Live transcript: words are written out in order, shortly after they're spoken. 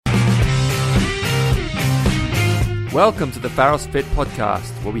Welcome to the Pharos Fit podcast,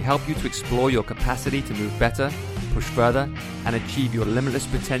 where we help you to explore your capacity to move better, push further, and achieve your limitless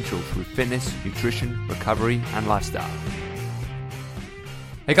potential through fitness, nutrition, recovery, and lifestyle.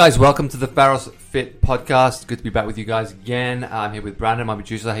 Hey guys, welcome to the Pharos Fit podcast. Good to be back with you guys again. I'm here with Brandon, my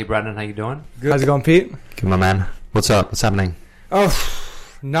producer. Hey Brandon, how you doing? Good. How's it going, Pete? Good, my man. What's up? What's happening? Oh,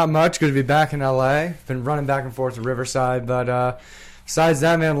 not much. Good to be back in LA. Been running back and forth to Riverside, but besides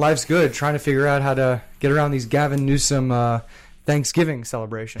that, man, life's good. Trying to figure out how to get around these Gavin Newsom Thanksgiving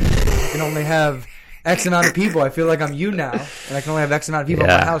celebrations. I can only have X amount of people. I feel like I'm you now, and I can only have X amount of people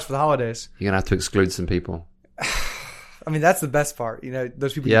at my house for the holidays. You're going to have to exclude some people. I mean, that's the best part. You know,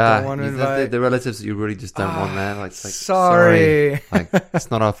 those people you don't want to invite. The relatives that you really just don't want there. Like, sorry. Like,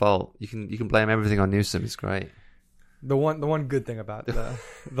 it's not our fault. You can blame everything on Newsom. It's great. The one good thing about the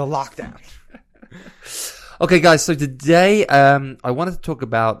lockdown. Okay, guys. So today, I wanted to talk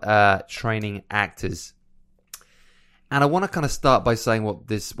about training actors, and I want to kind of start by saying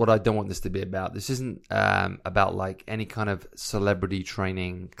what I don't want this to be about. This isn't about like any kind of celebrity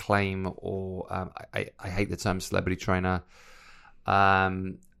training claim, or I hate the term celebrity trainer.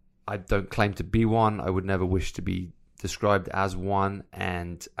 I don't claim to be one. I would never wish to be described as one,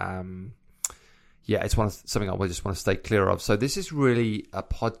 and it's something I just want to stay clear of. So this is really a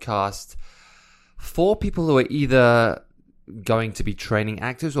podcast for people who are either going to be training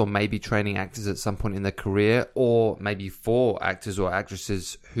actors or maybe training actors at some point in their career, or maybe for actors or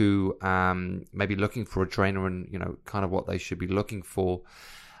actresses who may be looking for a trainer and, you know, kind of what they should be looking for.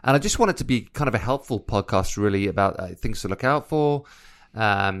 And I just want it to be kind of a helpful podcast really about things to look out for,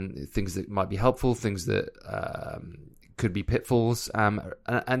 things that might be helpful, things that could be pitfalls.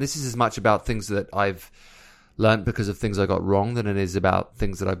 And this is as much about things that I've learned because of things I got wrong than it is about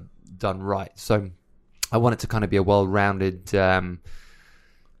things that I've done right. So I want it to kind of be a well-rounded podcast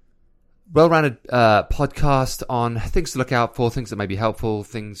on things to look out for, things that may be helpful,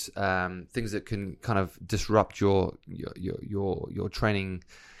 things that can kind of disrupt your training,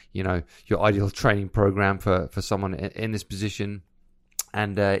 you know, your ideal training program for someone in this position,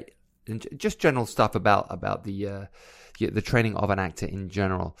 and just general stuff about the training of an actor in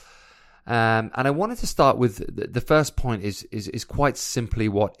general. And I wanted to start with the first point is quite simply,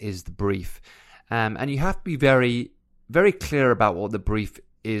 what is the brief? And you have to be very, very clear about what the brief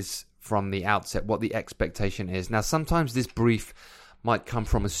is from the outset, what the expectation is. Now, sometimes this brief might come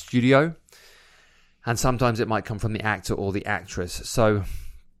from a studio, and sometimes it might come from the actor or the actress. So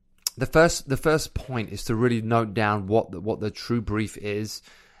the first point is to really note down what the true brief is,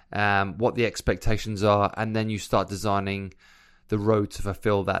 what the expectations are, and then you start designing the road to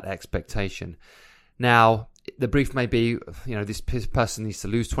fulfill that expectation. Now, the brief may be, you know, this person needs to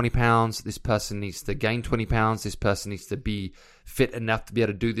lose 20 pounds, this person needs to gain 20 pounds, this person needs to be fit enough to be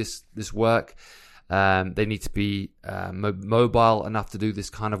able to do this work. They need to be mobile enough to do this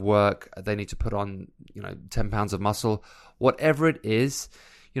kind of work. They need to put on, you know, 10 pounds of muscle. Whatever it is,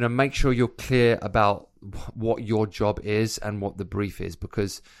 you know, make sure you're clear about what your job is and what the brief is,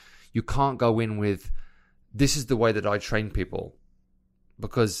 because you can't go in with, this is the way that I train people.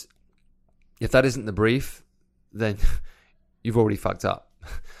 Because if that isn't the brief, then you've already fucked up.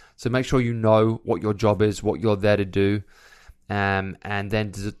 So make sure you know what your job is, what you're there to do, and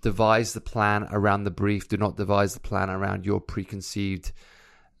then devise the plan around the brief. Do not devise the plan around your preconceived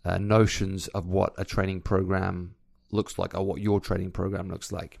notions of what a training program looks like, or what your training program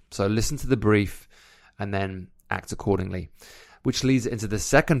looks like. So listen to the brief and then act accordingly, which leads into the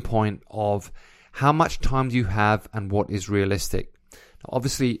second point of how much time do you have and what is realistic.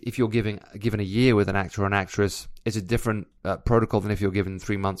 Obviously, if you're given a year with an actor or an actress, it's a different protocol than if you're given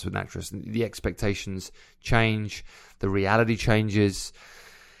 3 months with an actress. The expectations change, the reality changes.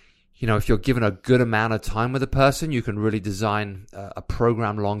 You know, if you're given a good amount of time with a person, you can really design a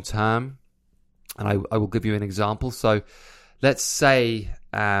program long term. And I will give you an example. So, let's say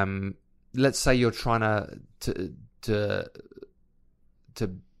you're trying to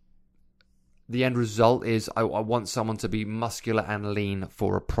the end result is I want someone to be muscular and lean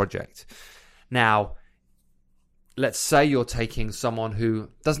for a project. Now, let's say you're taking someone who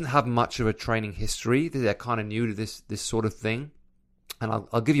doesn't have much of a training history. They're kind of new to this sort of thing. And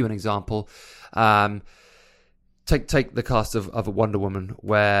I'll give you an example. Take the cast of a Wonder Woman,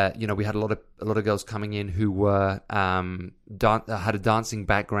 where, you know, we had a lot of girls coming in who were had a dancing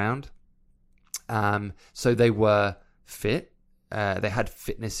background. So they were fit. They had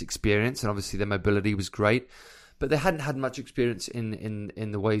fitness experience, and obviously their mobility was great, but they hadn't had much experience in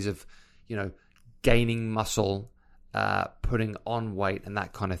the ways of, you know, gaining muscle, putting on weight, and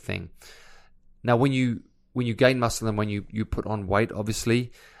that kind of thing. Now, when you gain muscle and when you put on weight,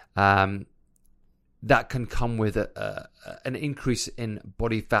 obviously, that can come with an increase in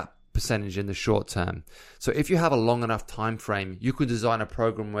body fat percentage in the short term. So if you have a long enough time frame, you could design a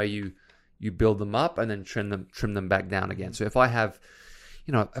program where you build them up and then trim them back down again. So if I have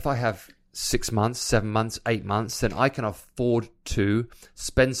 6 months, 7 months, 8 months, then I can afford to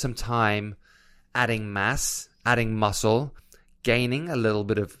spend some time adding mass, adding muscle, gaining a little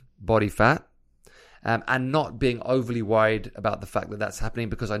bit of body fat, and not being overly worried about the fact that that's happening,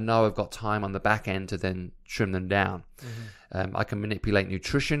 because I know I've got time on the back end to then trim them down. I can manipulate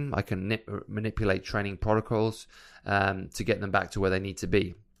nutrition. I can manipulate training protocols to get them back to where they need to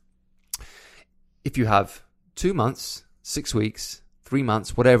be. If you have 2 months, 6 weeks, 3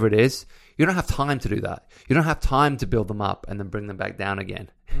 months, whatever it is, you don't have time to do that. You don't have time to build them up and then bring them back down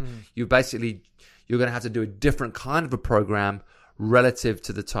again. You're going to have to do a different kind of a program relative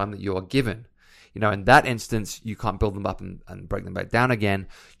to the time that you are given. In that instance, you can't build them up and break them back down again.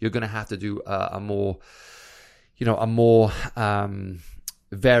 You're going to have to do a more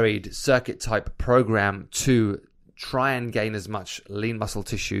varied circuit type program to try and gain as much lean muscle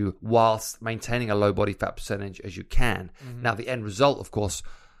tissue whilst maintaining a low body fat percentage as you can. Now, the end result, of course,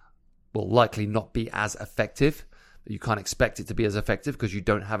 will likely not be as effective. You can't expect it to be as effective because you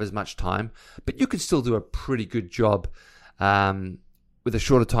don't have as much time, but you can still do a pretty good job with a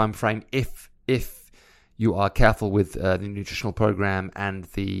shorter time frame if you are careful with the nutritional program and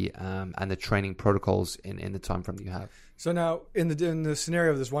the training protocols in the time frame that you have. So now, in the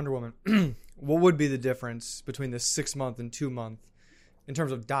scenario of this Wonder Woman, what would be the difference between the 6 month and 2 month in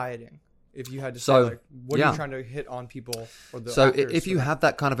terms of dieting? If you had to say, what are you trying to hit on people? So if you have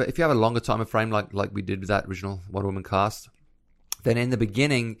that kind of if you have a longer time frame like we did with that original Wonder Woman cast, then in the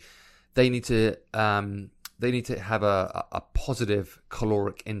beginning they need to have a positive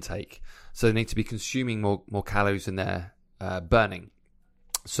caloric intake. So they need to be consuming more calories than they're burning.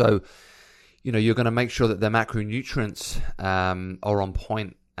 So you're going to make sure that their macronutrients are on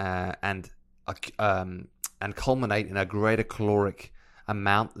point and culminate in a greater caloric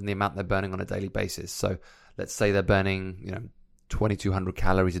amount than the amount they're burning on a daily basis. So let's say they're burning 2,200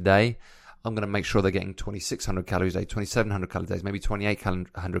 calories a day. I'm going to make sure they're getting 2,600 calories a day, 2,700 calories a day, maybe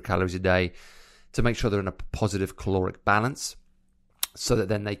 2,800 calories a day, to make sure they're in a positive caloric balance, so that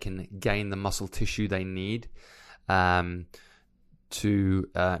then they can gain the muscle tissue they need to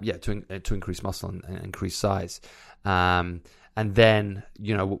increase muscle and increase size. And then,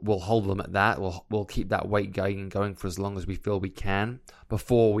 we'll hold them at that. We'll keep that weight going for as long as we feel we can,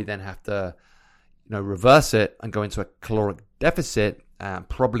 before we then have to, reverse it and go into a caloric deficit,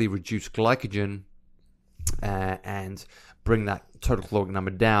 probably reduce glycogen, and bring that total caloric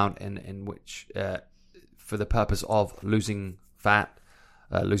number down, in which, for the purpose of losing fat,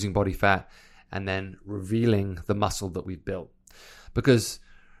 losing body fat, and then revealing the muscle that we've built. Because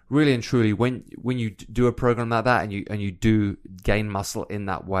really and truly, when you do a program like that and you do gain muscle in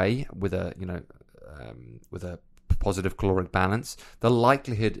that way with a positive caloric balance, the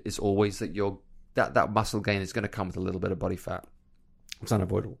likelihood is always that that muscle gain is going to come with a little bit of body fat. It's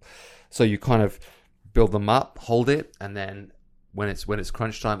unavoidable. So you kind of build them up, hold it, and then when it's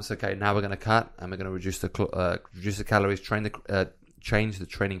crunch time, it's okay. Now we're going to cut and we're going to reduce the calories, change the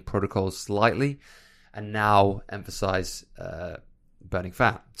training protocols slightly, and now emphasize burning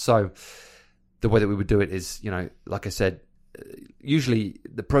fat. So the way that we would do it is, like I said, usually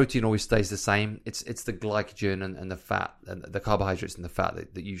the protein always stays the same. It's the glycogen and the fat and the carbohydrates and the fat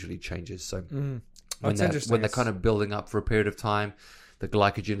that usually changes. So when they're kind of building up for a period of time, the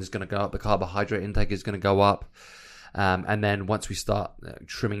glycogen is going to go up, the carbohydrate intake is going to go up, and then once we start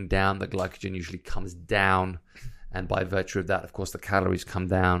trimming down, the glycogen usually comes down. And by virtue of that, of course, the calories come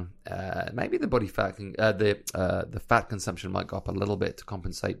down. Maybe the body fat, the fat consumption might go up a little bit to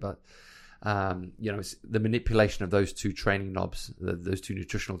compensate. But it's the manipulation of those two training knobs, those two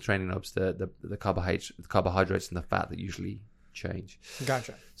nutritional training knobs, the carbohydrates and the fat that usually change.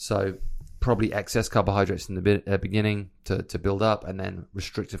 Gotcha. So probably excess carbohydrates in the beginning to build up, and then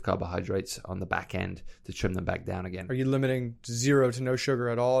restrictive carbohydrates on the back end to trim them back down again. Are you limiting 0 to no sugar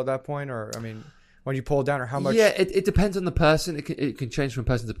at all at that point, or when you pull it down, or how much? Yeah, it depends on the person. It can change from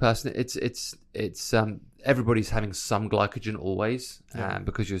person to person. It's everybody's having some glycogen always,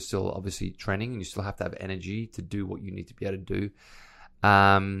 because you're still obviously training and you still have to have energy to do what you need to be able to do.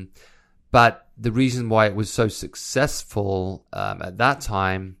 But the reason why it was so successful at that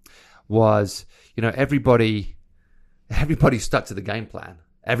time was, everybody stuck to the game plan.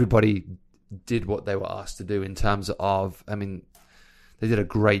 Everybody did what they were asked to do in terms of, they did a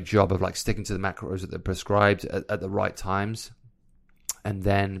great job of sticking to the macros that they're prescribed at the right times, and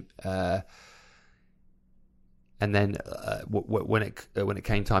then when it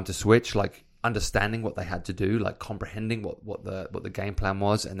came time to switch, understanding what they had to do, like comprehending what the game plan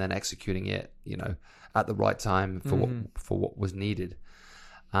was, and then executing it, at the right time for what was needed.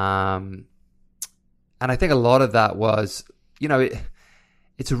 And I think a lot of that was,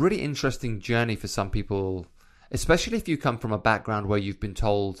 it's a really interesting journey for some people, especially if you come from a background where you've been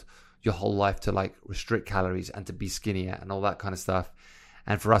told your whole life to like restrict calories and to be skinnier and all that kind of stuff.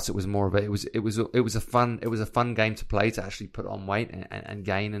 And for us, it was more of it was a fun game to play, to actually put on weight and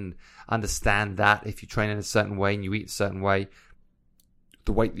gain, and understand that if you train in a certain way and you eat a certain way,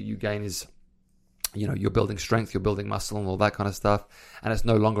 the weight that you gain is, you're building strength, you're building muscle and all that kind of stuff. And it's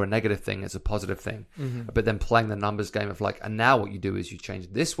no longer a negative thing, it's a positive thing. But then playing the numbers game of like, and now what you do is you change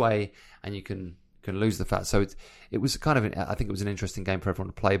it this way and you can lose the fat. So it was kind of, I think it was an interesting game for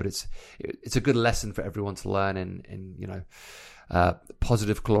everyone to play, but it's a good lesson for everyone to learn in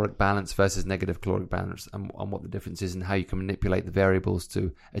positive caloric balance versus negative caloric balance, and what the difference is and how you can manipulate the variables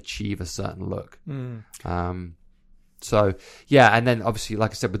to achieve a certain look. So yeah, and then obviously, like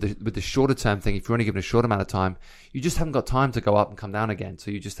I said, with the shorter term thing, if you're only given a short amount of time, you just haven't got time to go up and come down again.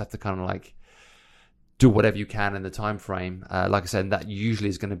 So you just have to kind of like do whatever you can in the time frame. Like I said, and that usually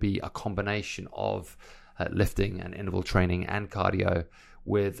is going to be a combination of lifting and interval training and cardio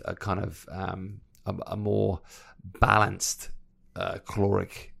with a kind of a more balanced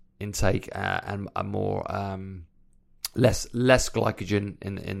caloric intake and a more less glycogen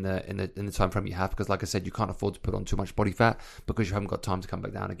in the time frame you have, because like I said, you can't afford to put on too much body fat because you haven't got time to come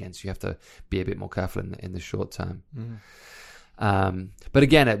back down again. So you have to be a bit more careful in the short term. But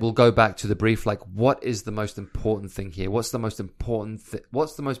again, it will go back to the brief, like what is the most important thing here? What's the most important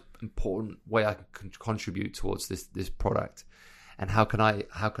way I can contribute towards this product? And how can I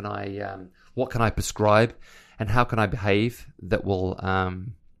what can I prescribe, and how can I behave that will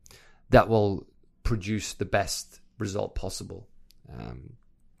produce the best result possible?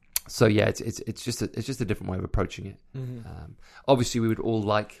 So yeah, it's just a different way of approaching it. Obviously, we would all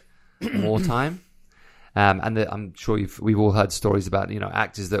like more time. I'm sure we've all heard stories about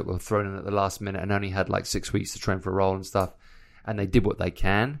actors that were thrown in at the last minute and only had like 6 weeks to train for a role and stuff, and they did what they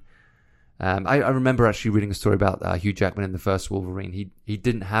can. I remember actually reading a story about Hugh Jackman in the first Wolverine. He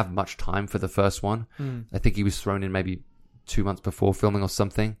didn't have much time for the first one. I think he was thrown in maybe 2 months before filming or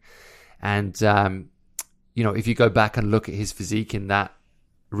something. And if you go back and look at his physique in that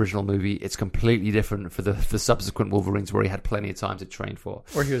original movie, it's completely different for the subsequent Wolverines, where he had plenty of time to train for.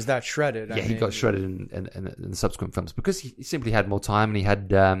 Or he was that shredded. Yeah, he got shredded in the subsequent films because he simply had more time, and he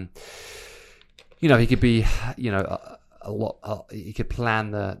had, he could be, he could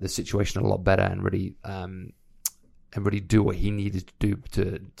plan the situation a lot better and really do what he needed to do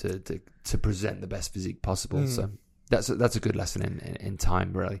to present the best physique possible. So that's a good lesson in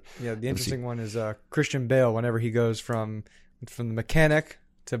time, really. Yeah, the interesting one is Christian Bale. Whenever he goes from the mechanic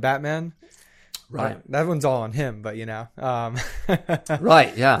to Batman, right? That one's all on him, but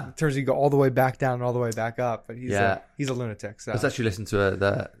right? Yeah. In terms of you go all the way back down and all the way back up, but he's a lunatic. So. I was actually listening to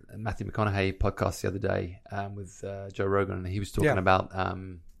the Matthew McConaughey podcast the other day with Joe Rogan, and he was talking about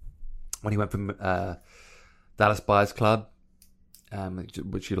when he went from Dallas Buyers Club,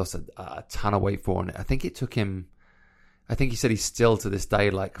 which he lost a ton of weight for, and I think it took him. I think he said he's still to this day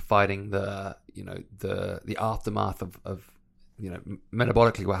like fighting the aftermath of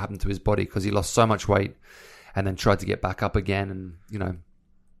metabolically what happened to his body, because he lost so much weight and then tried to get back up again. And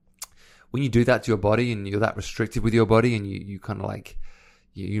when you do that to your body and you're that restricted with your body and you kind of like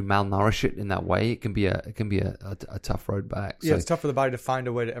you malnourish it in that way, it can be a tough road back. Yeah, so, it's tough for the body to find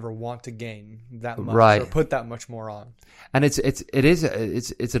a way to ever want to gain that much, right, or put that much more on. And it's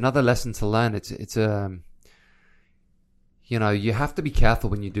another lesson to learn. You have to be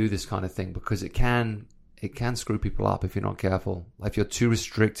careful when you do this kind of thing, because it can screw people up if you're not careful. Like if you're too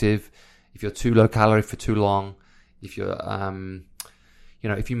restrictive, if you're too low calorie for too long, if you're,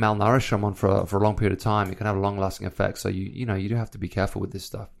 if you malnourish someone for a long period of time, it can have a long lasting effect. So you do have to be careful with this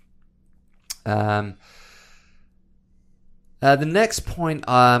stuff. The next point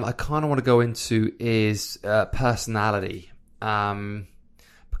I kind of want to go into is personality,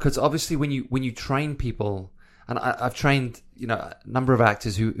 because obviously when you train people, and I've trained a number of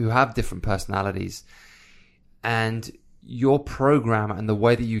actors who have different personalities. And your program and the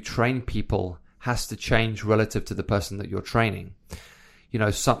way that you train people has to change relative to the person that you're training.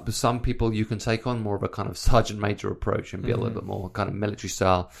 Some people you can take on more of a kind of sergeant major approach and be a little bit more kind of military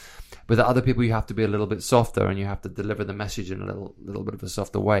style. With other people, you have to be a little bit softer, and you have to deliver the message in a little bit of a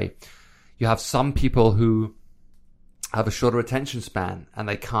softer way. You have some people who have a shorter attention span, and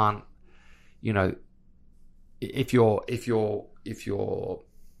they can't, if your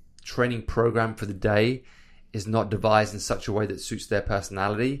training program for the day is not devised in such a way that suits their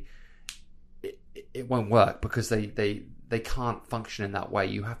personality, it won't work because they can't function in that way.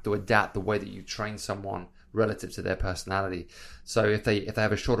 You have to adapt the way that you train someone relative to their personality. So if they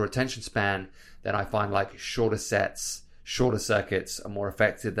have a shorter attention span, then I find like shorter sets, shorter circuits are more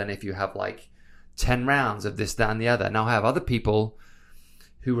effective than if you have like 10 rounds of this, that, and the other. Now I have other people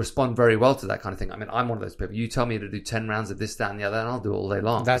who respond very well to that kind of thing. I mean, I'm one of those people. You tell me to do 10 rounds of this, that, and the other, and I'll do it all day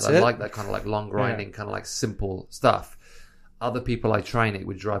long. That's it. I it? like that kind of like long grinding, kind of like simple stuff. Other people I train, it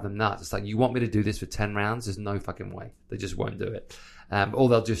would drive them nuts. It's like, you want me to do this for 10 rounds? There's no fucking way. They just won't do it. Or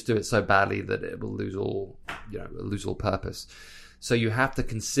they'll just do it so badly that it will lose all purpose. So you have to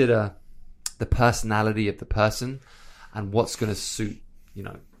consider the personality of the person and what's going to suit,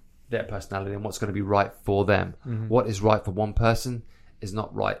 their personality and what's going to be right for them. Mm-hmm. What is right for one person is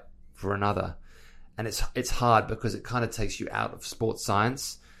not right for another. And it's hard because it kind of takes you out of sports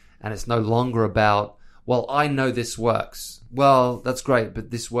science, and it's no longer about, well, I know this works. Well, that's great,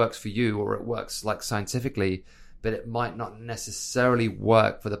 but this works for you, or it works like scientifically, but it might not necessarily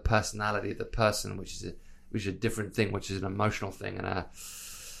work for the personality of the person, which is a different thing, which is an emotional thing and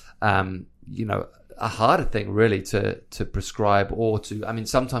a harder thing really to prescribe or to. I mean,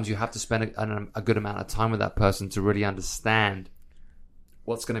 sometimes you have to spend a good amount of time with that person to really understand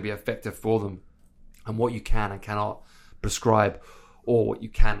what's going to be effective for them and what you can and cannot prescribe, or what you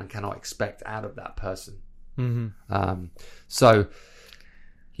can and cannot expect out of that person. Mm-hmm. So,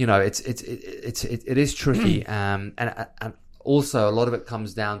 it is tricky, and also a lot of it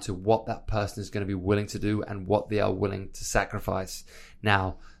comes down to what that person is going to be willing to do and what they are willing to sacrifice.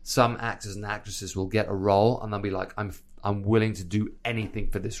 Now, some actors and actresses will get a role and they'll be like, I'm willing to do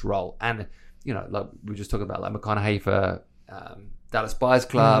anything for this role, and like we were just talking about, like McConaughey for Dallas Buyers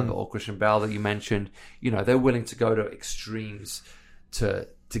Club, or Christian Bale that you mentioned. They're willing to go to extremes to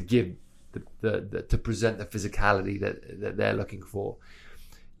give to present the physicality that they're looking for.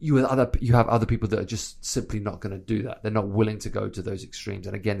 You have other people that are just simply not going to do that. They're not willing to go to those extremes.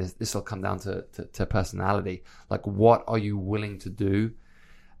 And again, this will come down to personality. Like, what are you willing to do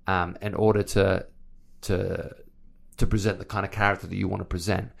in order to present the kind of character that you want to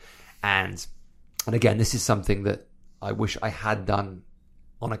present? And again, this is something that I wish I had done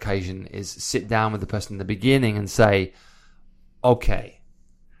on occasion, is sit down with the person in the beginning and say, okay,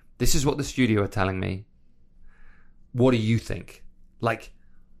 this is what the studio are telling me. What do you think? Like,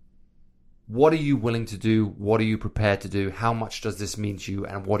 what are you willing to do? What are you prepared to do? How much does this mean to you?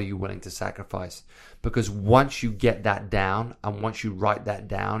 And what are you willing to sacrifice? Because once you get that down, and once you write that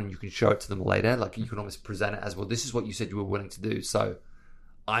down, and you can show it to them later, like you can almost present it as, well, this is what you said you were willing to do. So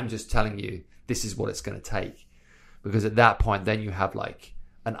I'm just telling you, this is what it's going to take. Because at that point, then you have like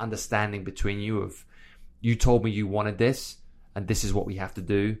an understanding between you of, you told me you wanted this, and this is what we have to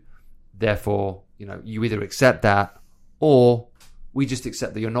do. Therefore, you either accept that, or we just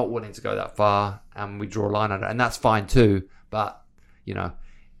accept that you're not willing to go that far, and we draw a line on it. And that's fine too. But,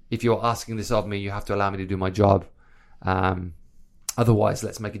 if you're asking this of me, you have to allow me to do my job. Otherwise,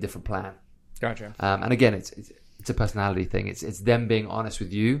 let's make a different plan. Gotcha. And again, it's a personality thing. It's them being honest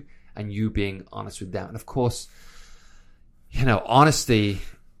with you and you being honest with them. And of course, honesty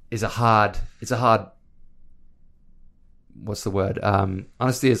is a hard, what's the word?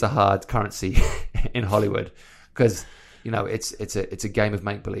 Honesty is a hard currency in Hollywood, because, it's a game of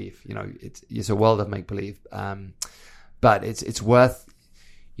make believe. It's a world of make believe. But it's worth,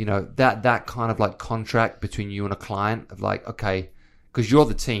 that kind of like contract between you and a client of like, okay, because you're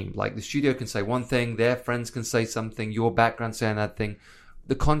the team. Like, the studio can say one thing, their friends can say something, your background saying that thing.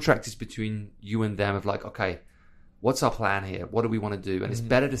 The contract is between you and them of like, okay, what's our plan here? What do we want to do? And it's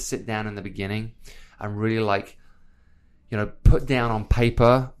better to sit down in the beginning and really like, put down on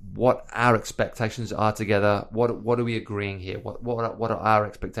paper what our expectations are together. What are we agreeing here? What are our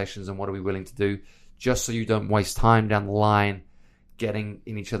expectations, and what are we willing to do? Just so you don't waste time down the line getting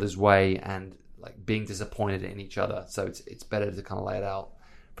in each other's way and like being disappointed in each other. So it's better to kind of lay it out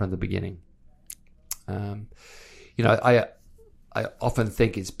from the beginning. I often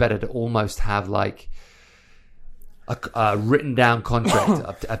think it's better to almost have like a written down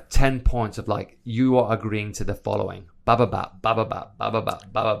contract of 10 points of like, you are agreeing to the following.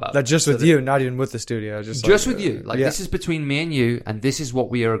 That's just with you, not even with the studio. Just with you. Like, this is between me and you, and this is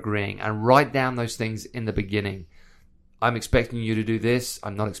what we are agreeing. And write down those things in the beginning. I'm expecting you to do this.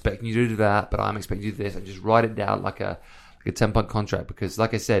 I'm not expecting you to do that, but I'm expecting you to do this. And just write it down like a 10-point contract. Because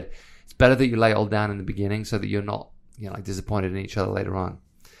like I said, it's better that you lay it all down in the beginning so that you're not like disappointed in each other later on.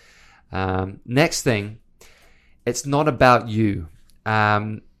 Next thing, it's not about you.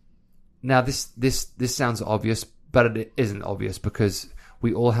 Now this sounds obvious, but it isn't obvious, because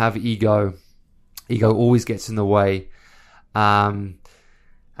we all have ego. Ego always gets in the way. And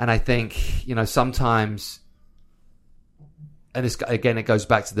I think, you know, sometimes, and this, again, it goes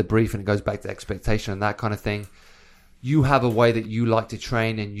back to the brief and it goes back to expectation and that kind of thing. You have a way that you like to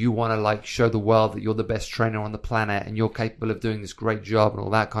train and you want to like show the world that you're the best trainer on the planet and you're capable of doing this great job and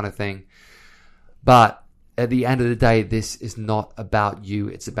all that kind of thing. But at the end of the day, this is not about you.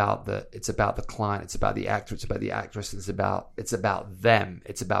 It's about the client. It's about the actor. It's about the actress. It's about them.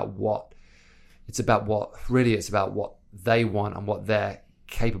 It's about what they want and what they're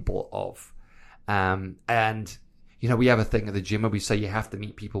capable of. And you know, we have a thing at the gym where we say you have to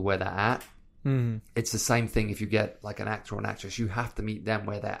meet people where they're at. Mm-hmm. It's the same thing if you get like an actor or an actress. You have to meet them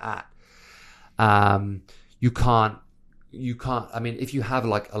where they're at. You can't. I mean, if you have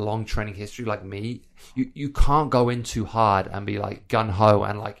like a long training history like me, you can't go in too hard and be like gun ho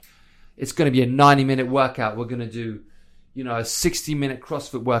and like it's going to be a 90-minute workout. We're going to do, you know, a 60-minute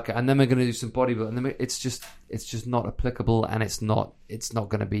CrossFit workout, and then we're going to do some bodybuilding. And then it's just not applicable, and it's not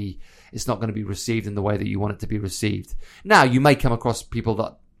going to be received in the way that you want it to be received. Now, you may come across people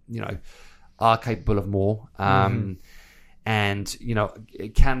that, you know, are capable of more, and you know,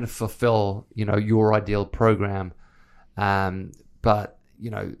 it can fulfill, you know, your ideal program, but you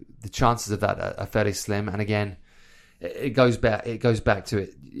know, the chances of that are fairly slim. And again, it goes back to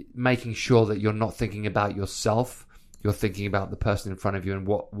it, making sure that you're not thinking about yourself. You're thinking about the person in front of you and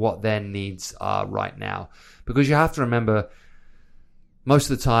what their needs are right now. Because you have to remember,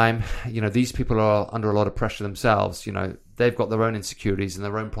 most of the time, you know, these people are under a lot of pressure themselves. You know, they've got their own insecurities and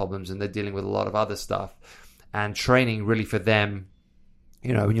their own problems, and they're dealing with a lot of other stuff. And training really for them,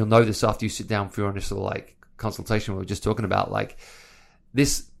 you know, and you'll know this after you sit down for your initial like consultation we were just talking about, like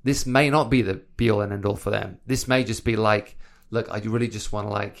this may not be the be all and end all for them. This may just be like, look, I really just want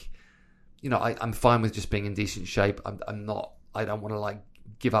to like, you know, I'm fine with just being in decent shape. I don't want to like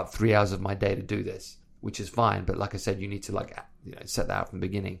give up 3 hours of my day to do this, which is fine. But like I said, you need to like, you know, set that out from the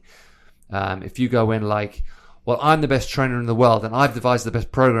beginning. If you go in like, well, I'm the best trainer in the world and I've devised the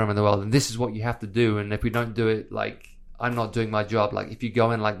best program in the world and this is what you have to do. And if we don't do it, like, I'm not doing my job. Like, if you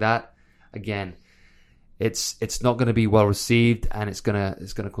go in like that, again, it's not going to be well received, and it's going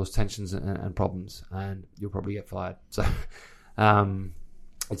to cause tensions and problems, and you'll probably get fired. So,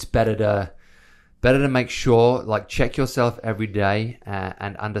 it's better to make sure, like, check yourself every day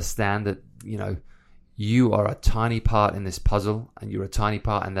and understand that, you know, you are a tiny part in this puzzle, and you're a tiny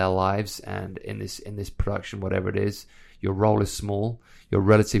part in their lives, and in this production, whatever it is, your role is small, you're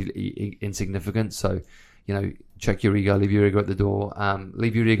relatively insignificant. So, you know, check your ego, leave your ego at the door,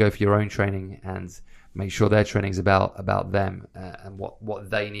 leave your ego for your own training, and make sure their training is about them and what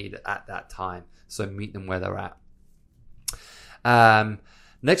they need at that time. So meet them where they're at.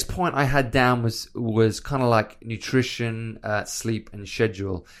 Next point I had down was kind of like nutrition, sleep, and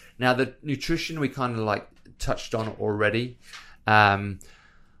schedule. Now, the nutrition we kind of like touched on already.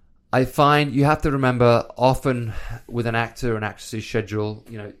 I find you have to remember, often with an actor or an actress's schedule,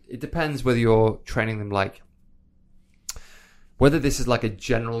 you know, it depends whether you're training them like, whether this is like a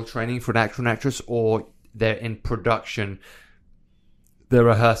general training for an actor and actress, or they're in production, they're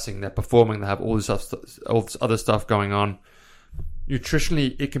rehearsing, they're performing, they have all this other stuff going on.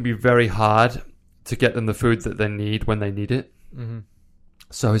 Nutritionally, it can be very hard to get them the food that they need when they need it. Mm-hmm.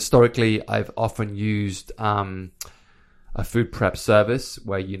 So historically, I've often used a food prep service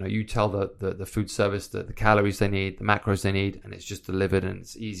where, you know, you tell the food service the calories they need, the macros they need, and it's just delivered, and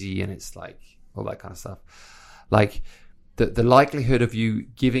it's easy, and it's like all that kind of stuff. Like, the likelihood of you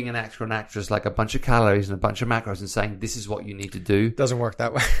giving an actor or an actress like a bunch of calories and a bunch of macros and saying this is what you need to do doesn't work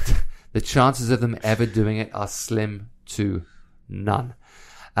that way. The chances of them ever doing it are slim to none.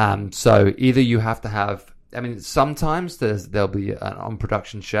 So either you have to have, I mean, sometimes there'll be an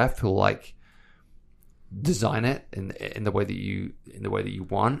on-production chef who'll like design it in the way that you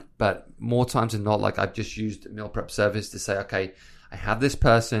want, but more times than not, like, I've just used meal prep service to say, okay, I have this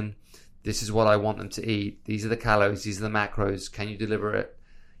person, this is what I want them to eat, these are the calories, these are the macros, can you deliver it,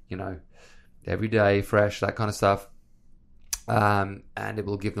 you know, every day, fresh, that kind of stuff, and it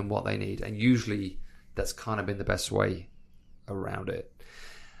will give them what they need. And usually that's kind of been the best way around it.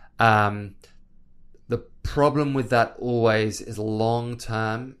 The problem with that always is long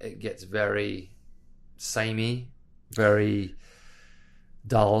term, it gets very samey, very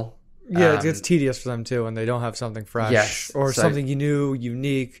dull. Yeah, it gets tedious for them too when they don't have something fresh or something new,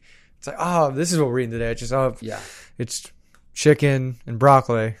 unique. It's like, oh, this is what we're eating today. It's just, it's chicken and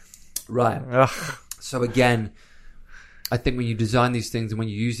broccoli. Right. Ugh. So again, I think when you design these things and when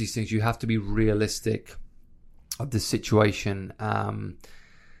you use these things, you have to be realistic of the situation,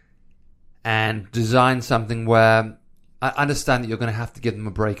 and design something where, I understand that you're going to have to give them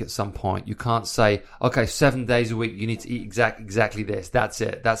a break at some point. You can't say, okay, 7 days a week, you need to eat exactly this. That's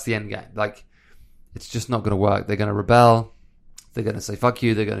it. That's the end game. Like, it's just not going to work. They're going to rebel. They're going to say, fuck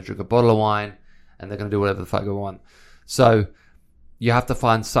you. They're going to drink a bottle of wine, and they're going to do whatever the fuck they want. So you have to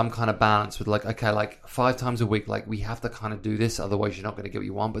find some kind of balance with like, okay, like 5 times a week, like we have to kind of do this. Otherwise you're not going to get what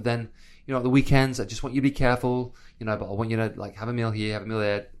you want. But then, you know, at the weekends, I just want you to be careful, you know, but I want you to like have a meal here, have a meal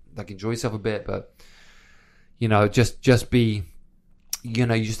there, like enjoy yourself a bit. But, you know, just be, you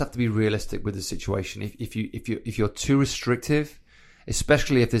know, you just have to be realistic with the situation. If you're too restrictive,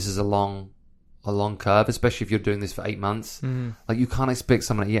 especially if this is a long curve, especially if you're doing this for 8 months, like you can't expect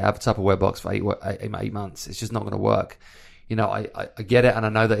someone to eat out of a Tupperware box for eight months. It's just not going to work. You know, I get it, and I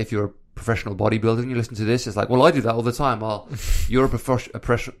know that if you're a professional bodybuilder and you listen to this, it's like, well, I do that all the time. Well, you're a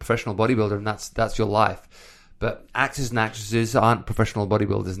professional bodybuilder, and that's your life. But actors and actresses aren't professional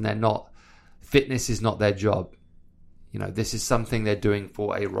bodybuilders, and they're not. Fitness is not their job. You know, this is something they're doing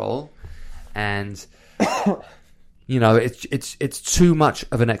for a role, and you know, it's too much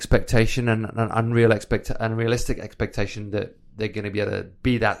of an expectation and an unrealistic expectation that they're going to be able to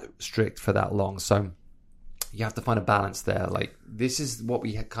be that strict for that long. So you have to find a balance there. Like, this is what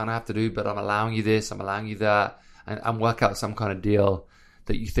we kind of have to do, but I'm allowing you this, I'm allowing you that, and work out some kind of deal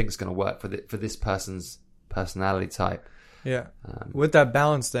that you think is going to work for this person's personality type. Yeah. With that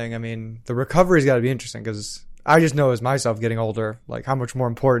balance thing, I mean, the recovery's got to be interesting, because I just know as myself getting older, like how much more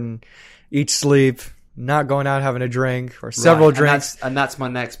important each sleep, not going out having a drink or several drinks. And that's my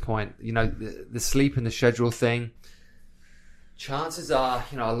next point. You know, the sleep and the schedule thing. Chances are,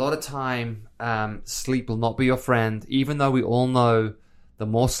 you know, a lot of time, sleep will not be your friend, even though we all know the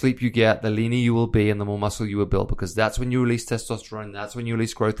more sleep you get, the leaner you will be and the more muscle you will build, because that's when you release testosterone, that's when you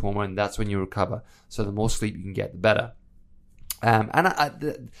release growth hormone, that's when you recover. So the more sleep you can get, the better.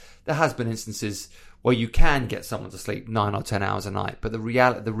 There has been instances where you can get someone to sleep 9 or 10 hours a night, but the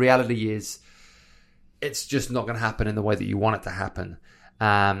reality is it's just not going to happen in the way that you want it to happen.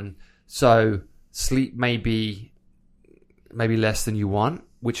 So sleep may be maybe less than you want,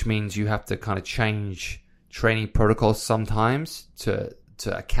 which means you have to kind of change training protocols sometimes to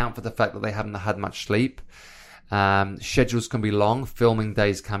account for the fact that they haven't had much sleep. Schedules can be long. Filming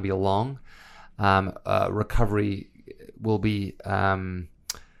days can be long. Recovery will be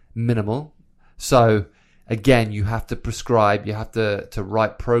minimal. So again, you have to prescribe, you have to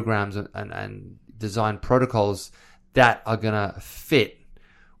write programs and design protocols that are going to fit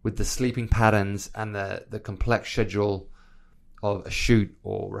with the sleeping patterns and the complex schedule of a shoot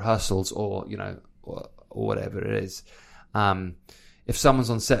or rehearsals, or, you know, or whatever it is. If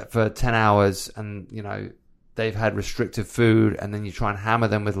someone's on set for 10 hours and, you know, they've had restrictive food, and then you try and hammer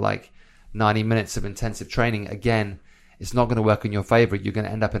them with like 90 minutes of intensive training, again, it's not going to work in your favor. You're going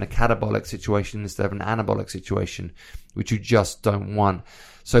to end up in a catabolic situation instead of an anabolic situation, which you just don't want.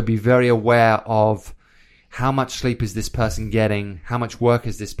 So be very aware of how much sleep is this person getting, how much work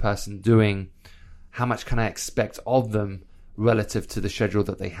is this person doing, how much can I expect of them relative to the schedule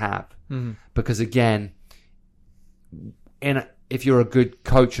that they have. Because again, if you're a good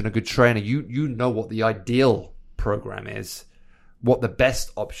coach and a good trainer, you know what the ideal program is, what the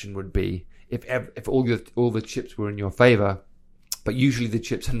best option would be if all the chips were in your favor. But usually the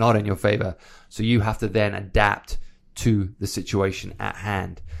chips are not in your favor, so you have to then adapt to the situation at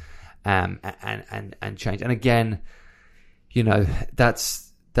hand, and change. And again, you know,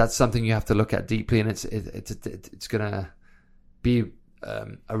 that's something you have to look at deeply, and it's gonna be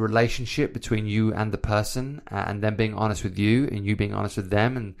a relationship between you and the person, and them being honest with you and you being honest with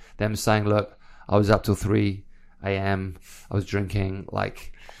them, and them saying, look, I was up till 3 a.m. I was drinking,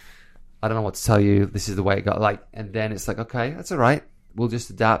 like, I don't know what to tell you, this is the way it got, like, and then it's like, okay, that's all right, we'll just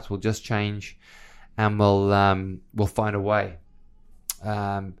adapt, we'll just change, and we'll find a way.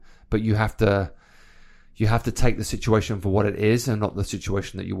 But you have to take the situation for what it is and not the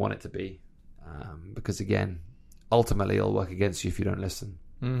situation that you want it to be, because again, ultimately it'll work against you if you don't listen,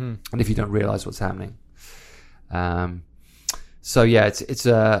 and if you don't realize what's happening. So yeah, it's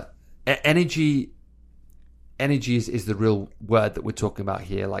energy is the real word that we're talking about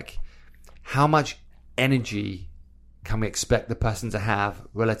here. Like, how much energy can we expect the person to have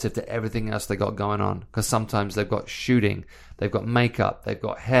relative to everything else they got going on? Because sometimes they've got shooting, they've got makeup, they've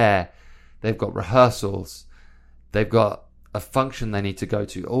got hair, they've got rehearsals, they've got a function they need to go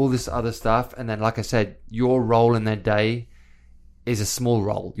to, all this other stuff. And then, like I said, your role in their day is a small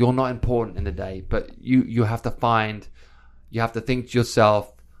role. You're not important in the day, but you have to think to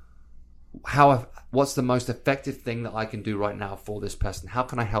yourself, what's the most effective thing that I can do right now for this person? How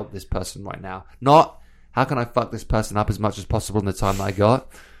can I help this person right now? Not how can I fuck this person up as much as possible in the time that I got,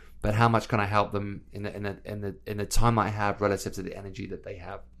 but how much can I help them in the time I have relative to the energy that they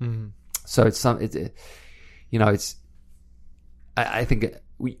have. So I think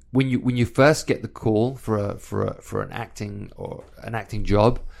when you first get the call for an acting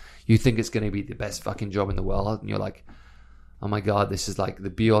job, you think it's going to be the best fucking job in the world, and you're like, oh my God, this is like the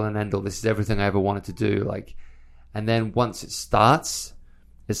be all and end all. This is everything I ever wanted to do. Like, and then once it starts,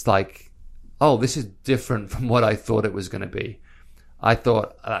 it's like, oh, this is different from what I thought it was going to be. I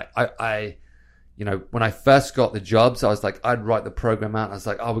thought when I first got the jobs, I was like, I'd write the program out. And I was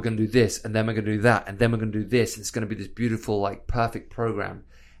like, oh, we're going to do this, and then we're going to do that, and then we're going to do this. And it's going to be this beautiful, like, perfect program.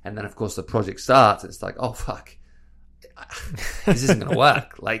 And then, of course, the project starts. And it's like, oh, fuck, this isn't going to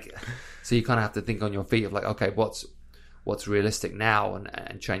work. Like, so you kind of have to think on your feet of like, okay, what's realistic now,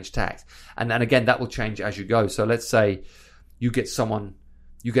 and change tact. And then again, that will change as you go. So let's say you get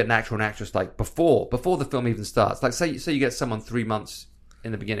an actor or an actress like before the film even starts. Like say you get someone 3 months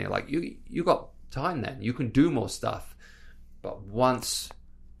in the beginning, like you got time then. You can do more stuff. But once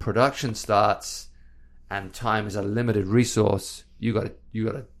production starts and time is a limited resource, you got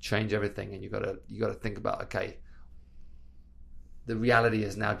to change everything, and you got to think about, okay, the reality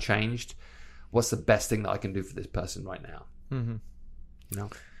has now changed. What's the best thing that I can do for this person right now? You know.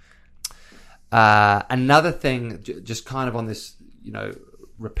 Another thing, just kind of on this,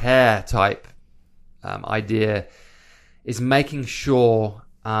 repair type idea, is making sure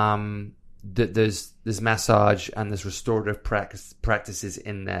that there's massage and there's restorative practices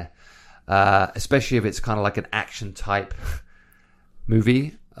in there, especially if it's kind of like an action type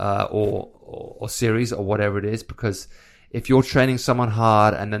movie or series or whatever it is, because if you're training someone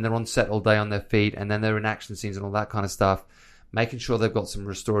hard and then they're on set all day on their feet and then they're in action scenes and all that kind of stuff, making sure they've got some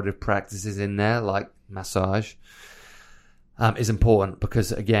restorative practices in there, like massage, is important,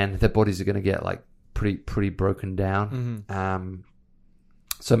 because again, their bodies are going to get like pretty broken down.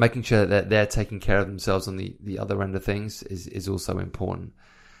 So making sure that they're taking care of themselves on the other end of things is also important.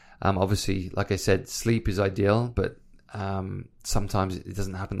 Obviously, like I said, sleep is ideal, but sometimes it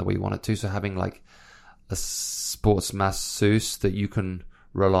doesn't happen the way you want it to. So having like a sports masseuse that you can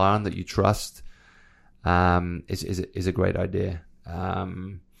rely on, that you trust, is a great idea.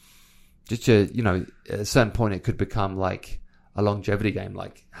 Just to, at a certain point, it could become like a longevity game.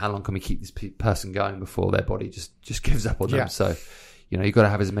 Like, how long can we keep this person going before their body just gives up on them? So, you've got to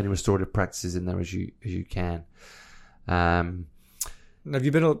have as many restorative practices in there as you can. Have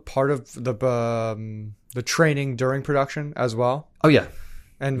you been a part of the training during production as well? Oh yeah.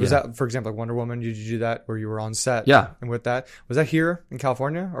 And was that, for example, like Wonder Woman? Did you do that where you were on set? Yeah. And with that, was that here in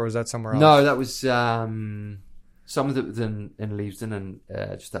California, or was that somewhere else? No, that was some of it was in Leavesden and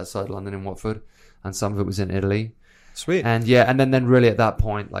just outside London in Watford, and some of it was in Italy. Sweet. And then really at that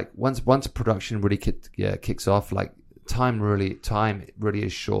point, like once production really kicks off, like time really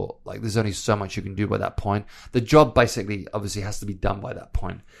is short. Like there's only so much you can do by that point. The job basically obviously has to be done by that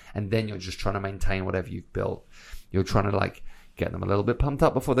point, and then you're just trying to maintain whatever you've built. You're trying to like get them a little bit pumped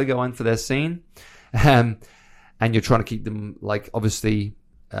up before they go in for their scene, and you're trying to keep them like obviously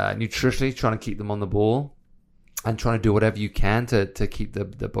nutritionally, trying to keep them on the ball, and trying to do whatever you can to keep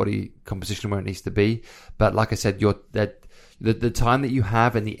the body composition where it needs to be. But like I said, the time that you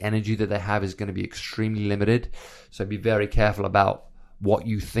have and the energy that they have is going to be extremely limited. So be very careful about what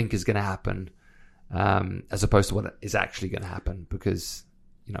you think is going to happen, as opposed to what is actually going to happen, because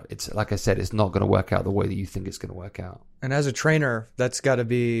it's like I said, it's not going to work out the way that you think it's going to work out. And as a trainer, that's got to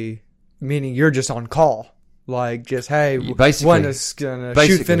be, meaning you're just on call. Like, just, hey, when is going to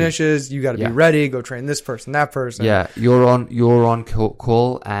shoot finishes, you got to be ready, go train this person, that person. Yeah, you're on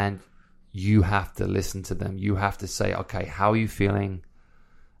call, and you have to listen to them. You have to say, okay, how are you feeling?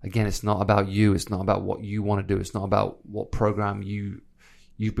 Again, it's not about you. It's not about what you want to do. It's not about what program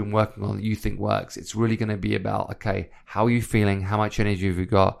you've been working on that you think works. It's really going to be about, okay, how are you feeling? How much energy have you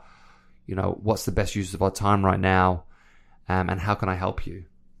got? What's the best use of our time right now? And how can I help you?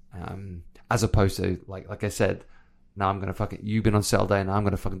 As opposed to, like I said, now I'm going to you've been on set all day, and I'm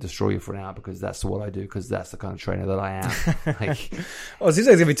going to fucking destroy you for an hour, because that's what I do, because that's the kind of trainer that I am. Well, it seems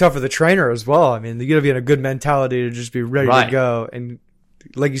like it's going to be tough for the trainer as well. I mean, you got to be in a good mentality to just be ready to go. And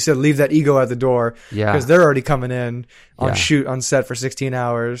like you said, leave that ego at the door, because they're already coming in on set for 16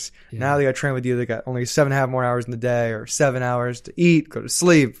 hours. Now they got to train with you. They got only 7.5 more hours in the day, or 7 hours to eat, go to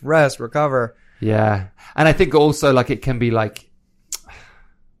sleep, rest, recover. Yeah. And I think also, like, it can be like,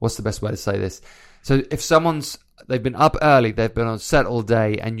 what's the best way to say this? So if they've been up early, they've been on set all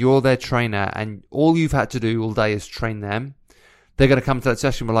day, and you're their trainer, and all you've had to do all day is train them, they're going to come to that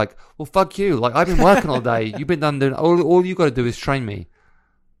session and be like, well, fuck you. Like, I've been working all day. You've been done doing, all you got to do is train me.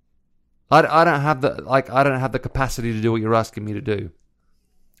 I don't have the capacity to do what you're asking me to do.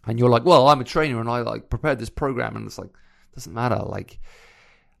 And you're like, well, I'm a trainer and I like prepared this program, and it's like, doesn't matter.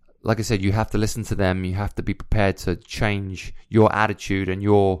 Like I said, you have to listen to them. You have to be prepared to change your attitude and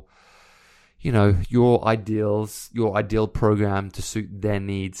your ideal program to suit their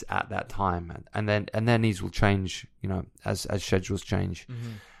needs at that time. And their needs will change, as schedules change.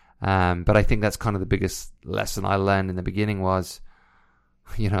 Mm-hmm. But I think that's kind of the biggest lesson I learned in the beginning was,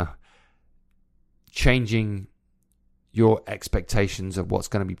 changing your expectations of what's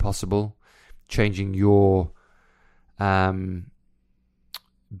going to be possible, changing your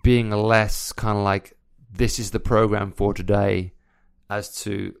being less kind of like, this is the program for today, as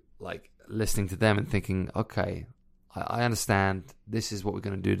to like listening to them and thinking, okay, I understand this is what we're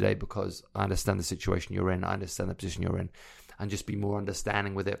going to do today because I understand the situation you're in, I understand the position you're in, and just be more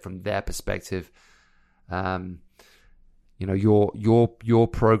understanding with it from their perspective. Your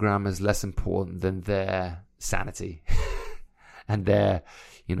program is less important than their sanity and their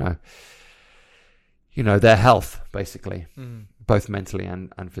their health, basically, both mentally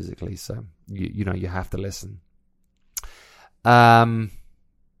and physically. So you have to listen. The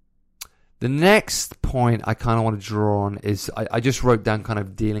next point I kind of want to draw on is I just wrote down kind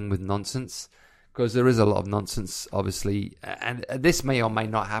of dealing with nonsense, because there is a lot of nonsense, obviously, and this may or may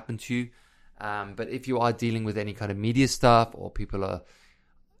not happen to you. But if you are dealing with any kind of media stuff, or people are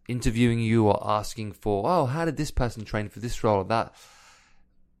interviewing you or asking for, oh, how did this person train for this role or that?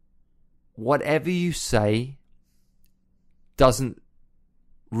 Whatever you say doesn't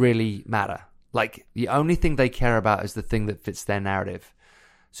really matter. Like, the only thing they care about is the thing that fits their narrative.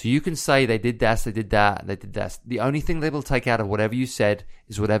 So you can say they did this, they did that, they did this. The only thing they will take out of whatever you said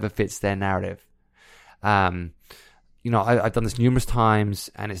is whatever fits their narrative. I've done this numerous times,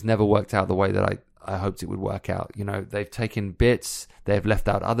 and it's never worked out the way that I hoped it would work out. They've taken bits, they've left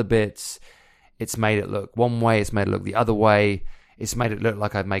out other bits. It's made it look one way, it's made it look the other way. It's made it look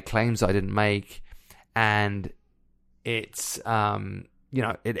like I've made claims I didn't make. And it's, it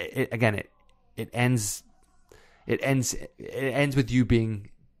ends with you being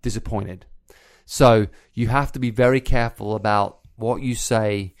disappointed. So you have to be very careful about what you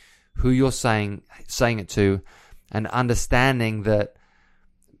say, who you're saying it to, and understanding that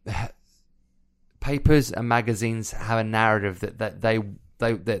papers and magazines have a narrative that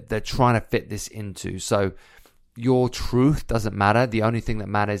they're trying to fit this into. So your truth doesn't matter. The only thing that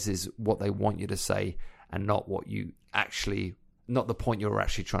matters is what they want you to say, and not not the point you're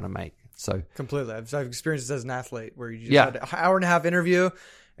actually trying to make. So completely, I've experienced this as an athlete, where you just had an hour and a half interview,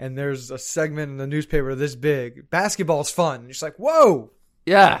 and there's a segment in the newspaper this big. Basketball's fun. You're just like, whoa.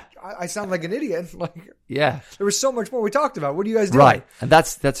 Yeah, I sound like an idiot. There was so much more we talked about. What are you guys doing? Right, and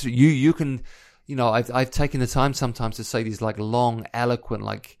that's you can, I've taken the time sometimes to say these like long, eloquent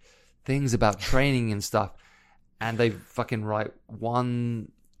like things about training and stuff, and they fucking write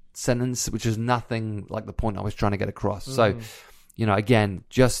one sentence which is nothing like the point I was trying to get across. So, again,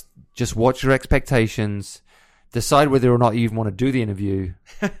 just watch your expectations, decide whether or not you even want to do the interview,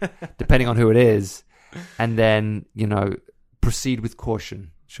 depending on who it is, and then proceed with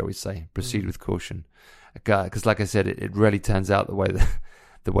caution, shall we say? Proceed with caution, because like I said, it really turns out the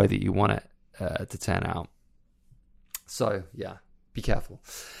way that you want it to turn out. So yeah, be careful.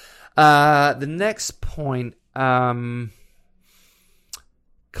 The next point, kind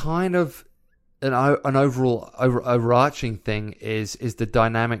of an overall overarching thing is the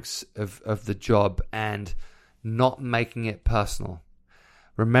dynamics of the job and not making it personal.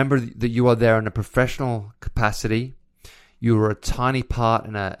 Remember that you are there in a professional capacity. You are a tiny part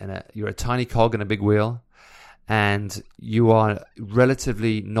you're a tiny cog in a big wheel, and you are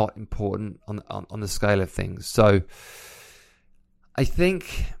relatively not important on the scale of things. So I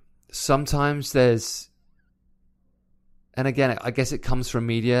think sometimes and again, I guess it comes from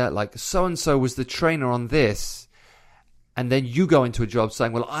media, like so-and-so was the trainer on this, and then you go into a job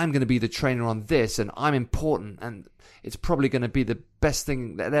saying, well, I'm going to be the trainer on this, and I'm important, and it's probably going to be the best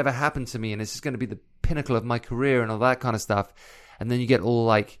thing that ever happened to me, and this is going to be the pinnacle of my career and all that kind of stuff. And then you get all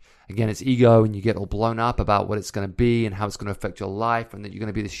like, again, it's ego, and you get all blown up about what it's going to be and how it's going to affect your life, and that you're going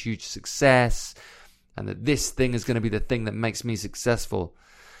to be this huge success, and that this thing is going to be the thing that makes me successful.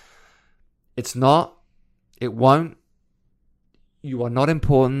 It's not. It won't. You are not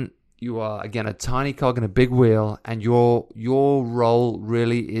important. You are, again, a tiny cog in a big wheel, and your role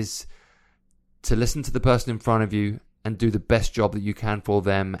really is to listen to the person in front of you and do the best job that you can for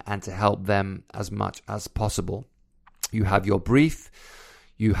them, and to help them as much as possible. You have your brief,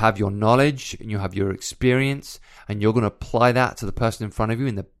 you have your knowledge, and you have your experience, and you're going to apply that to the person in front of you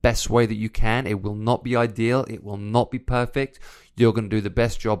in the best way that you can. It will not be ideal. It will not be perfect. You're going to do the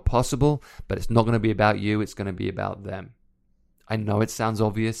best job possible, but it's not going to be about you. It's going to be about them. I know it sounds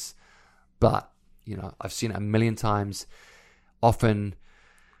obvious, but, you know, I've seen it a million times. Often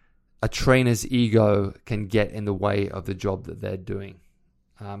a trainer's ego can get in the way of the job that they're doing.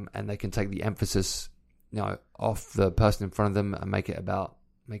 And they can take the emphasis, you know, off the person in front of them and make it about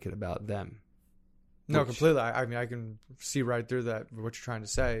them. No, completely. I mean, I can see right through that, what you're trying to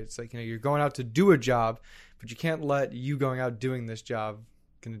say. It's like, you know, you're going out to do a job, but you can't let you going out doing this job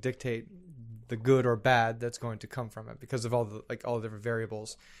kind of dictate the good or bad that's going to come from it, because of all the different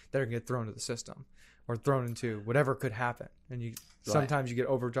variables that are going to get thrown into the system or thrown into whatever could happen. And you sometimes you get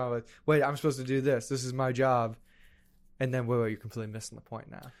overdrawn with, wait, I'm supposed to do this. This is my job. And then, wait, you're completely missing the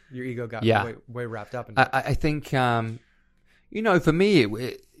point now. Your ego got way wrapped up in it. I think, you know, for me,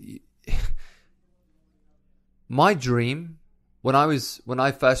 my dream, when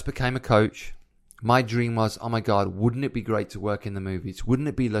I first became a coach, my dream was, oh my God, wouldn't it be great to work in the movies? Wouldn't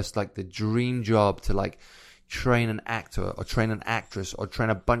it be just like the dream job to like train an actor or train an actress or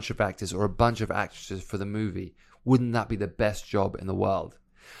train a bunch of actors or a bunch of actresses for the movie? Wouldn't that be the best job in the world?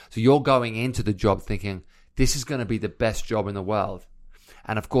 So you're going into the job thinking, this is going to be the best job in the world.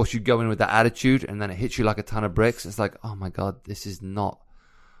 And of course, you go in with that attitude and then it hits you like a ton of bricks. It's like, oh my God, this is not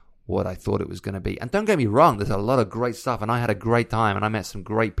what I thought it was going to be. And don't get me wrong, there's a lot of great stuff and I had a great time and I met some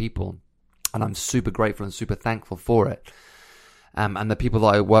great people and I'm super grateful and super thankful for it. And the people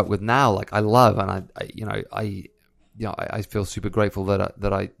that I work with now, like I love, and I feel super grateful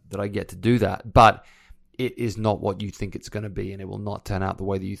that I get to do that. But it is not what you think it's going to be, and it will not turn out the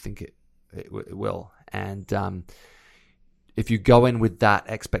way that you think it will. And if you go in with that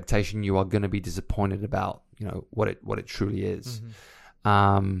expectation, you are going to be disappointed about, you know, what it truly is.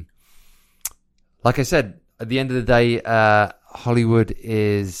 Mm-hmm. Like I said, at the end of the day, Hollywood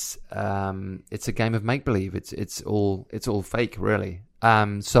is it's a game of make believe. It's all fake, really.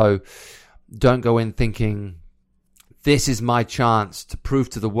 So don't go in thinking, this is my chance to prove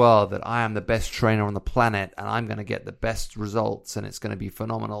to the world that I am the best trainer on the planet and I'm going to get the best results and it's going to be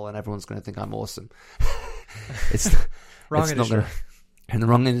phenomenal and everyone's going to think I'm awesome. Wrong industry. In the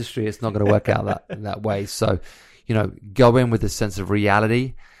wrong industry, it's not going to work out that way. So, you know, go in with a sense of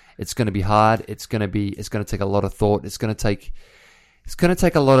reality. It's going to be hard. It's going to take a lot of thought. It's going to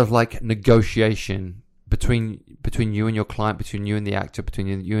take a lot of like negotiation between you and your client, between you and the actor,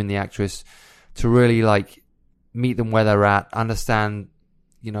 between you and the actress, to really like meet them where they're at, understand,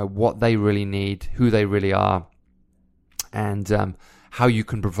 you know, what they really need, who they really are, and how you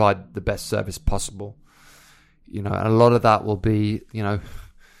can provide the best service possible. You know, and a lot of that will be, you know,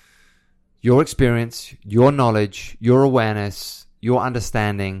 your experience, your knowledge, your awareness, your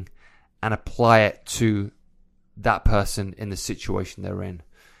understanding, and apply it to that person in the situation they're in.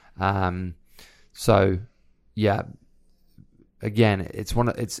 So, yeah, again, it's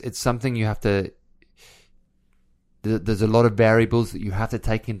something you have to. There's a lot of variables that you have to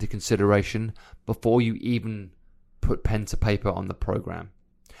take into consideration before you even put pen to paper on the program.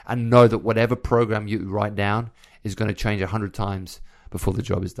 And know that whatever program you write down is going to change 100 times before the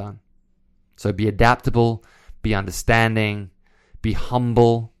job is done. So be adaptable, be understanding, be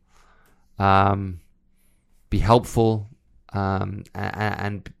humble, be helpful,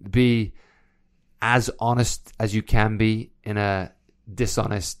 and be as honest as you can be in a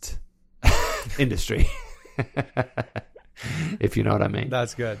dishonest industry. If you know what I mean.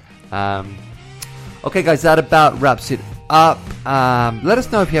 That's good. Okay, guys, that about wraps it up. Let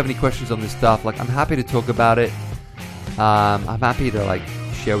us know if you have any questions on this stuff. Like, I'm happy to talk about it. I'm happy to like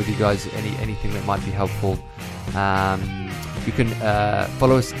share with you guys anything that might be helpful. You can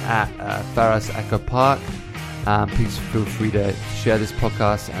follow us at Faraz Echo Park. Please feel free to share this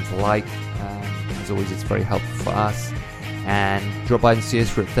podcast and to like. As always, it's very helpful for us. And drop by and see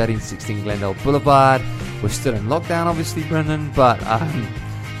us. We're at 1316 Glendale Boulevard. We're still in lockdown, obviously, Brendan, but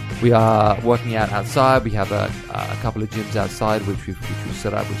we are working out outside. We have a couple of gyms outside, which we've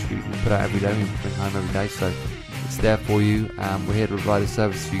set up, which we put out every day. We bring home every day, so it's there for you. We're here to provide a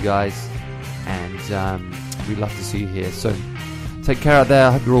service for you guys, and we'd love to see you here. So take care out there.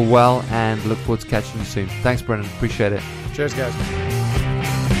 I hope you're all well, and look forward to catching you soon. Thanks, Brendan. Appreciate it. Cheers, guys.